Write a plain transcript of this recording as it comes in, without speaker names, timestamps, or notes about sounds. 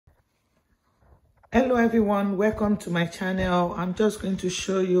Hello everyone, welcome to my channel. I'm just going to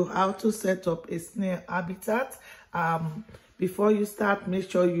show you how to set up a snail habitat. Before you start, make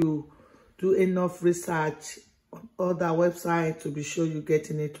sure you do enough research on other websites to be sure you're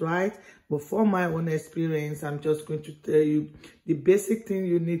getting it right. But for my own experience, I'm just going to tell you the basic thing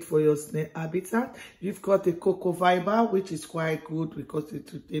you need for your snail habitat. You've got a Cocofibre, which is quite good because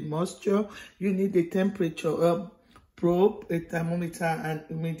it retains moisture. You need a temperature probe, a thermometer, and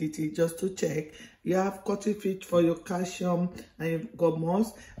humidity just to check. You have Cuttlefish for your calcium, and you've got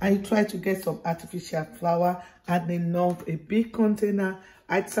moss, and you try to get some artificial flower and enough, a big container.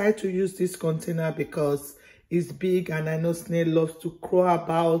 I try to use this container because it's big and I know snail loves to crawl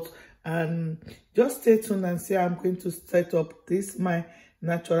about. And just stay tuned and see I'm going to set up this my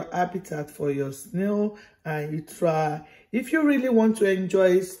natural habitat for your snail, and you try. If you really want to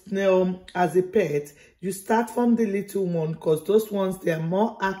enjoy snail as a pet, you start from the little one, because those ones, they are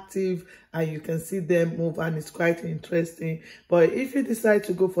more active and you can see them move and it's quite interesting. But if you decide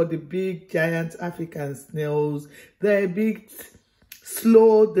to go for the big giant African snails, they're big,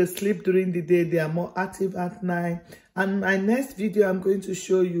 slow, they sleep during the day, they are more active at night. And my next video, I'm going to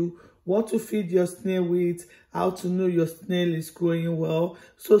show you what to feed your snail with, how to know your snail is growing well.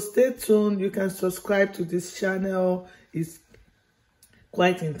 So stay tuned. You can subscribe to this channel. It's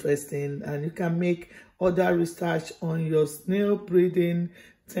quite interesting, and you can make other research on your snail breeding.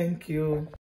 Thank you.